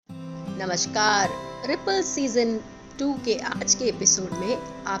नमस्कार। Ripple season 2 के आज के एपिसोड में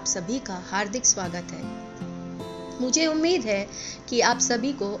आप सभी का हार्दिक स्वागत है। मुझे उम्मीद है कि आप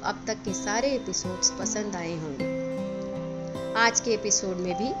सभी को अब तक के सारे एपिसोड्स पसंद आए होंगे। आज के एपिसोड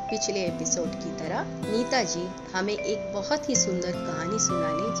में भी पिछले एपिसोड की तरह नीता जी हमें एक बहुत ही सुंदर कहानी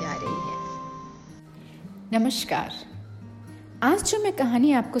सुनाने जा रही है। नमस्कार। आज जो मैं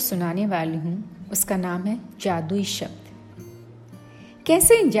कहानी आपको सुनाने वाली हूँ उसका नाम है जादुई शब्द।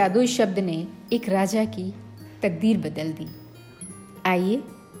 कैसे इन जादुई शब्द ने एक राजा की तकदीर बदल दी। आइए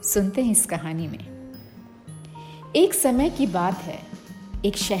सुनते हैं इस कहानी में। एक समय की बात है,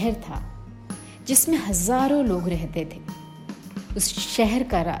 एक शहर था जिसमें हजारों लोग रहते थे। उस शहर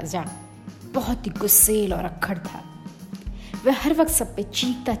का राजा बहुत ही गुस्सेल और अक्खड़ था। वह हर वक्त सब पे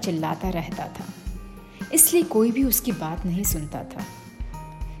चीखता चिल्लाता रहता था, इसलिए कोई भी उसकी बात नहीं सुनता था।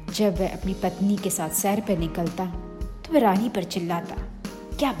 जब वह अपनी पत्नी के साथ सैर पर निकलता तो वह रानी पर चिल्लाता,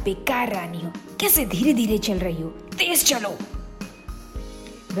 क्या बेकार रानी हो, कैसे धीरे धीरे चल रही हो, तेज चलो।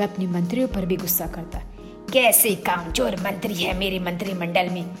 वह अपने मंत्रियों पर भी गुस्सा करता, कैसे कामचोर मंत्री है मेरे मंत्रिमंडल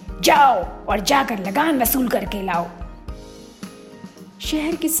में, जाओ और जाकर लगान वसूल करके लाओ।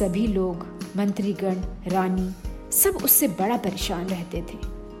 शहर के सभी लोग, मंत्रीगण, रानी सब उससे बड़ा परेशान रहते थे।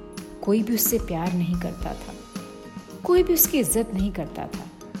 कोई भी उससे प्यार नहीं करता था, कोई भी उसकी इज्जत नहीं करता था,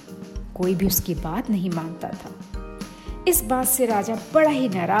 कोई भी उसकी बात नहीं मानता था। इस बात से राजा बड़ा ही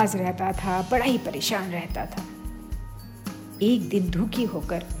नाराज रहता था, बड़ा ही परेशान रहता था। एक दिन दुखी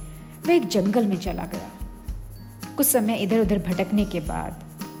होकर वह एक जंगल में चला गया। कुछ समय इधर उधर भटकने के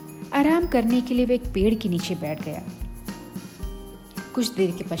बाद आराम करने के लिए वह एक पेड़ के नीचे बैठ गया। कुछ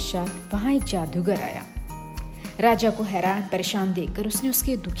देर के पश्चात वहां एक जादूगर आया। राजा को हैरान परेशान देखकर उसने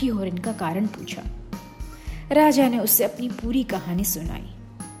उसके दुखी होने का कारण पूछा। राजा ने उससे अपनी पूरी कहानी सुनाई।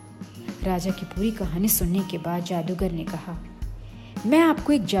 राजा की पूरी कहानी सुनने के बाद जादूगर ने कहा, मैं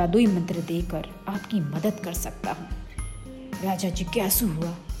आपको एक जादुई मंत्र देकर आपकी मदद कर सकता हूँ। राजा जिज्ञासु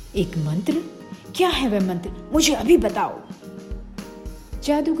हुआ, एक मंत्र? क्या है वह मंत्र, मुझे अभी बताओ।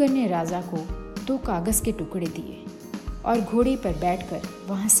 जादूगर ने राजा को 2 कागज के टुकड़े दिए और घोड़े पर बैठकर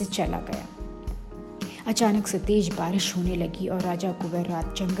वहां से चला गया। अचानक से तेज बारिश होने लगी और राजा को वह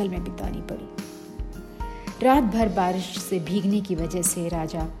रात जंगल में बितानी पड़ी। रात भर बारिश से भीगने की वजह से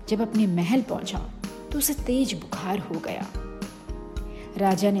राजा जब अपने महल पहुंचा तो उसे तेज बुखार हो गया।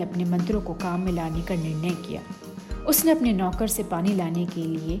 राजा ने अपने मंत्रों को काम में लाने का निर्णय किया। उसने अपने नौकर से पानी लाने के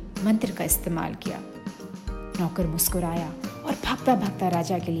लिए मंत्र का इस्तेमाल किया। नौकर मुस्कुराया और भागता भागता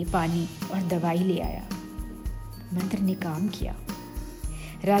राजा के लिए पानी और दवाई ले आया। मंत्र ने काम किया।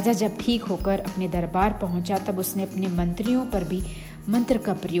 राजा जब ठीक होकर अपने दरबार पहुंचा तब उसने अपने मंत्रियों पर भी मंत्र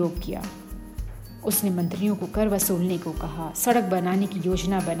का प्रयोग किया। उसने मंत्रियों को कर वसूलने को कहा, सड़क बनाने की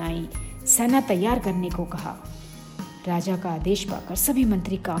योजना बनाई, सेना तैयार करने को कहा। राजा का आदेश पाकर सभी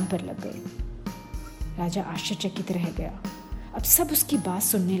मंत्री काम पर लग गए। राजा आश्चर्यचकित रह गया। अब सब उसकी बात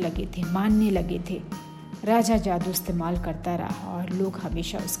सुनने लगे थे, मानने लगे थे। राजा जादू इस्तेमाल करता रहा और लोग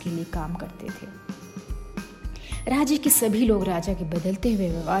हमेशा उसके लिए काम करते थे। राज्य के सभी लोग राजा के बदलते हुए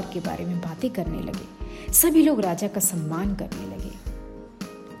व्यवहार के बारे में बातें करने लगे। सभी लोग राजा का सम्मान करने लगे।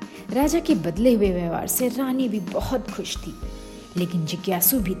 राजा के बदले हुए व्यवहार से रानी भी बहुत खुश थी, लेकिन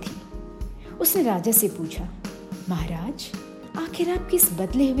जिज्ञासु भी थी। उसने राजा से पूछा, महाराज, आखिर आपके इस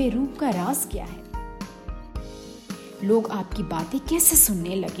बदले हुए रूप का राज क्या है? लोग आपकी बातें कैसे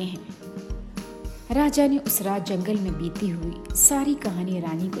सुनने लगे हैं? राजा ने उस रात जंगल में बीती हुई सारी कहानी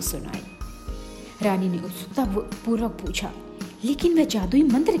रानी को सुनाई। रानी ने उत्सुकता पूर्वक पूछा, लेकिन वह जादुई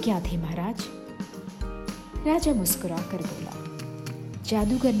मंत्र क्या थे महाराज? राजा मुस्कुरा कर बोला,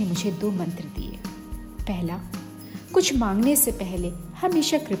 जादूगर ने मुझे 2 मंत्र दिए। पहला, कुछ मांगने से पहले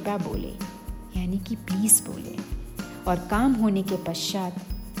हमेशा कृपया बोले, यानी कि प्लीज बोले, और काम होने के पश्चात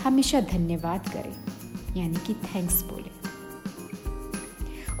हमेशा धन्यवाद करें, यानी कि थैंक्स बोले।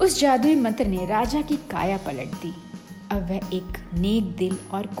 उस जादुई मंत्र ने राजा की काया पलट दी। अब वह एक नेक दिल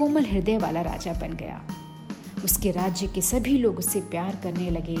और कोमल हृदय वाला राजा बन गया। उसके राज्य के सभी लोग उससे प्यार करने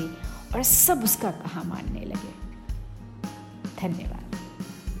लगे और सब उसका कहा मानने लगे। धन्यवाद।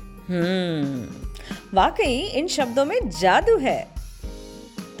 वाकई इन शब्दों में जादू है।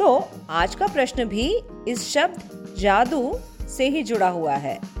 तो आज का प्रश्न भी इस शब्द जादू से ही जुड़ा हुआ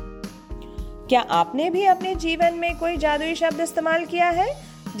है। क्या आपने भी अपने जीवन में कोई जादुई शब्द इस्तेमाल किया है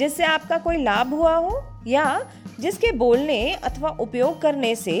जिससे आपका कोई लाभ हुआ हो, या जिसके बोलने अथवा उपयोग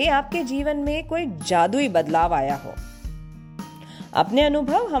करने से आपके जीवन में कोई जादुई बदलाव आया हो? अपने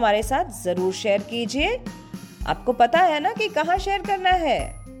अनुभव हमारे साथ जरूर शेयर कीजिए। आपको पता है ना कि कहाँ शेयर करना है?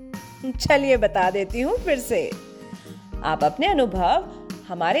 चलिए बता देती हूँ फिर से। आप अपने अनुभव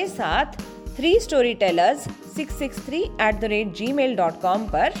हमारे साथ 3 स्टोरी टेलर्स ripples663@gmail.com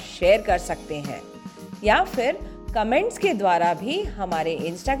पर शेयर कर सकते हैं, या फिर कमेंट्स के द्वारा भी हमारे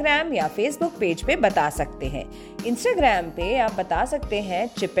इंस्टाग्राम या फेसबुक पेज पे बता सकते हैं। इंस्टाग्राम पे आप बता सकते हैं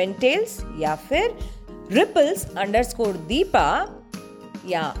चिप एंड टेल्स, या फिर ripples_दीपा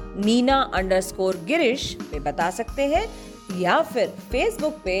या नीना_गिरीश पे बता सकते हैं, या फिर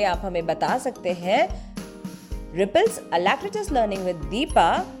फेसबुक पे आप हमें बता सकते हैं ripples alacritous learning with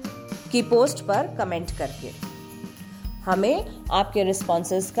Deepa की पोस्ट पर कमेंट करके। हमें आपके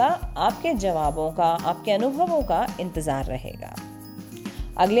रिस्पॉन्सेस का, आपके जवाबों का, आपके अनुभवों का इंतजार रहेगा।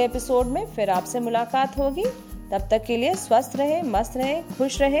 अगले एपिसोड में फिर आपसे मुलाकात होगी। तब तक के लिए स्वस्थ रहें, मस्त रहें,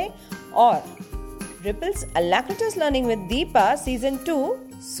 खुश रहें और ripples alacritous learning with Deepa season 2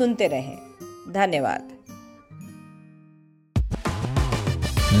 सुनते रहें। धन्यवाद।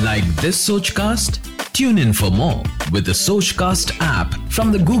 Like this Sochcast? Tune in for more with the Sochcast app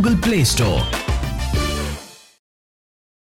from the Google Play Store.